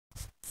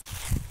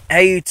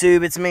Hey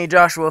YouTube, it's me,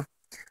 Joshua.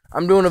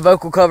 I'm doing a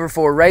vocal cover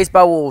for Raised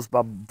by Wolves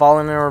by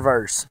Falling in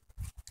Reverse.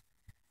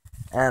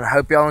 And I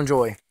hope y'all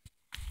enjoy.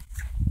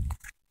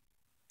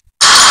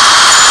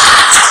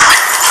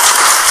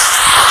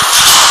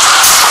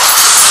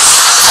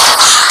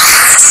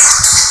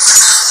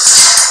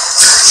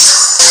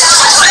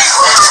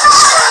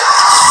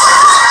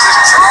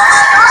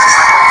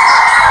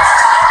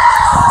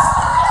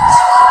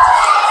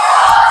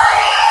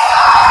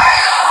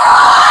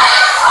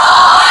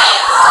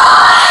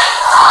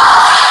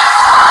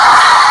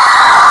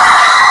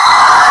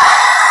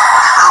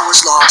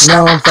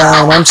 Now I'm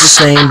found, I'm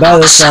sustained by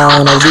the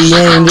sound of the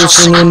angels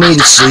singing me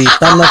to sleep.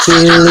 I'm not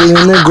feeling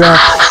leaving the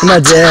ground. Am I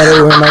dead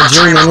or am I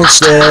dreaming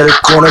instead? A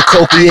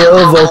cornucopia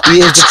of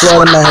opiates to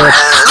flood in my head.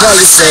 Call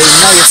it fate,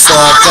 now you're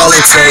fucked. All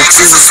it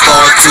takes is a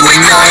spark to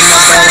ignite my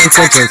bad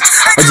intentions.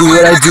 I do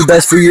what I do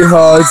best for your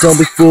heart,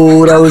 don't be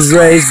fooled. I was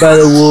raised by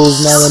the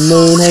wolves, now the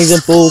moon hangs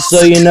in full,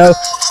 so you know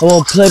I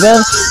won't play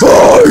bad.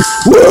 I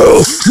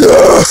will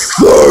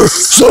never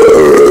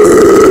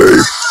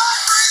sleep.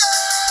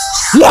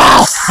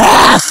 I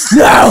have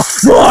no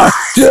more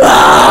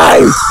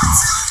time!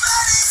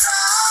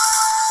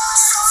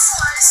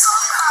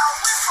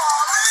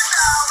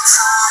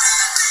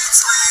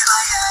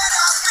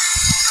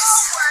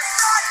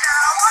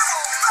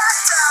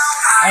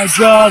 I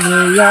draw the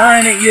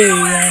line at you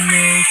and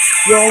me.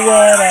 You're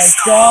what I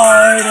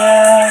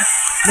started,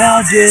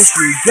 now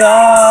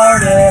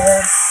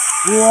disregarded.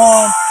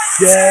 One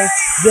day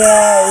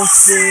they'll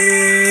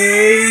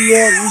see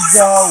it was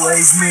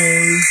always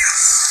me.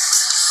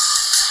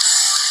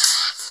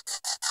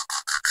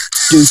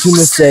 Due to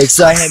mistakes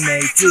I have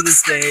made to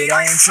this date,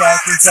 I am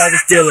trapped inside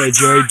this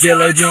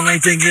diligently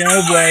thinking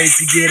of ways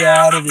to get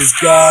out of this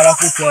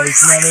god-awful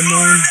place. Now the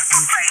moon,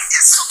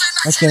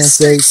 I can't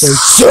say,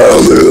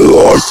 tell me the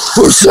Lord,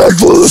 we're set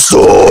for the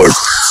stars.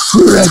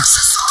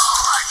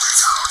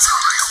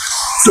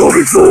 Don't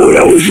be fooled,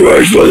 I was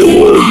raised by the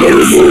wolves, now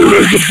the moon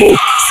is the fool.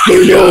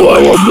 You know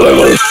I won't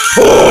play,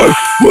 I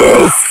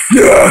will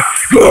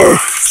never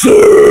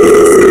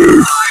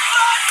see.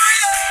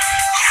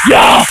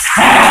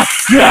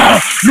 You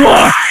have no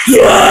more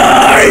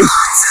time.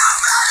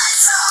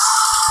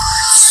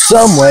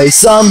 Some way,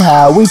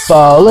 somehow, we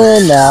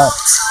falling out.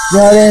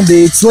 Right in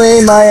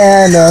between my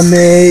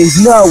enemies.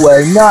 No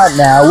way, not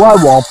now, I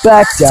won't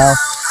back down.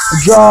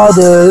 Draw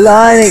the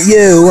line at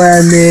you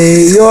and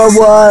me. You're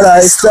what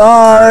I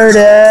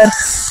started,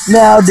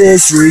 now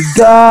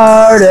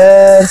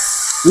disregarded.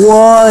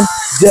 One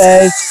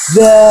day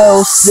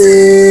they'll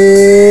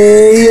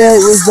see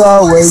it was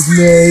always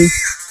me.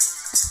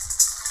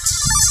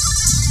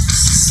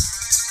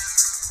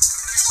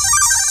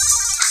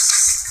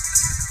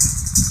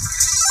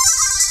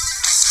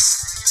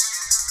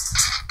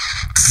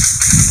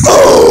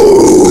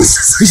 Oh,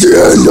 it's the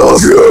end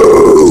of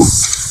you.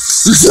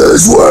 This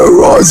is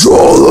where I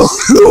draw the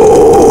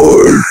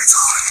line.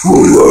 Who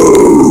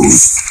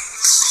lose?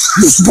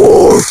 It's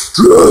more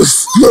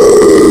just me.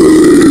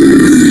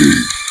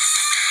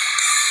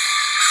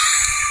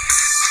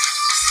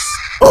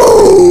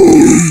 Oh.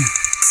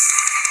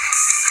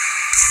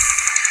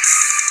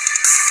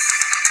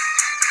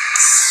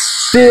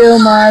 Feel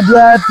my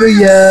blood for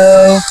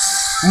you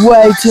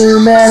way too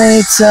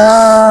many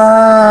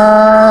times.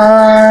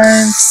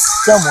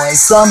 Some way,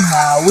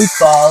 somehow, we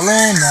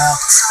falling out.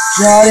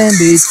 Right in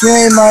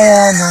between my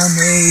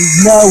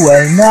enemies. No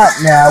way, not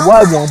now,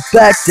 I won't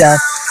back down.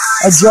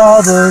 I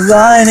draw the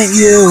line at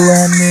you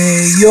and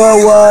me.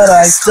 You're what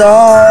I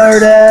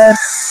started,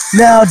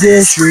 now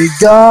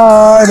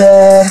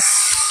disregarded.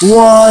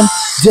 One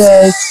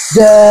day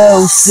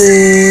they'll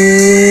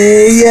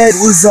see it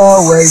was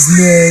always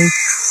me.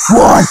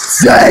 One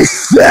day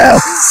they'll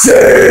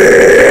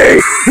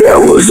see it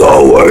was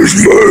always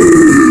me.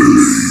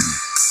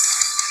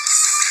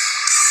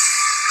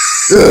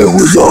 It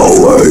was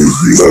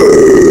always me.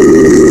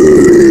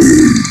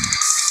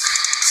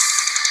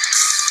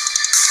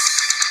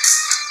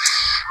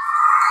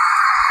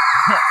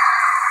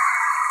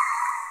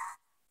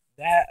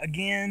 That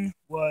again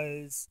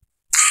was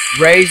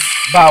Raised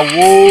by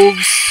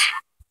Wolves.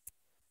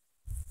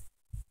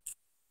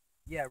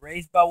 Yeah,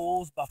 Raised by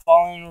Wolves by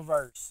Falling in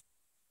Reverse.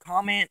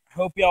 Comment,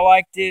 hope y'all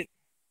liked it.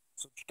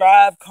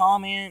 Subscribe,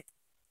 comment.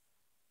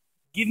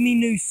 Give me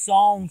new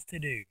songs to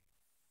do.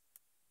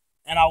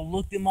 And I'll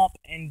look them up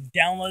and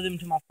download them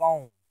to my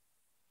phone.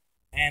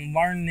 And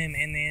learn them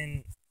and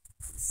then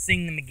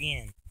sing them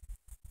again.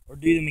 Or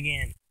do them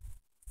again.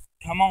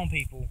 Come on,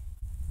 people.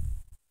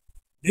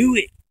 Do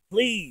it,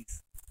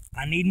 please.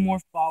 I need more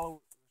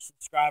followers,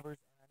 subscribers,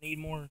 and I need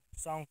more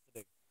songs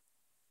to do.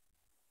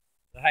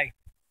 So, hey.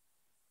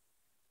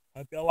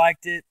 Hope y'all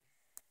liked it.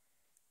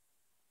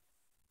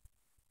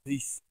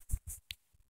 Peace.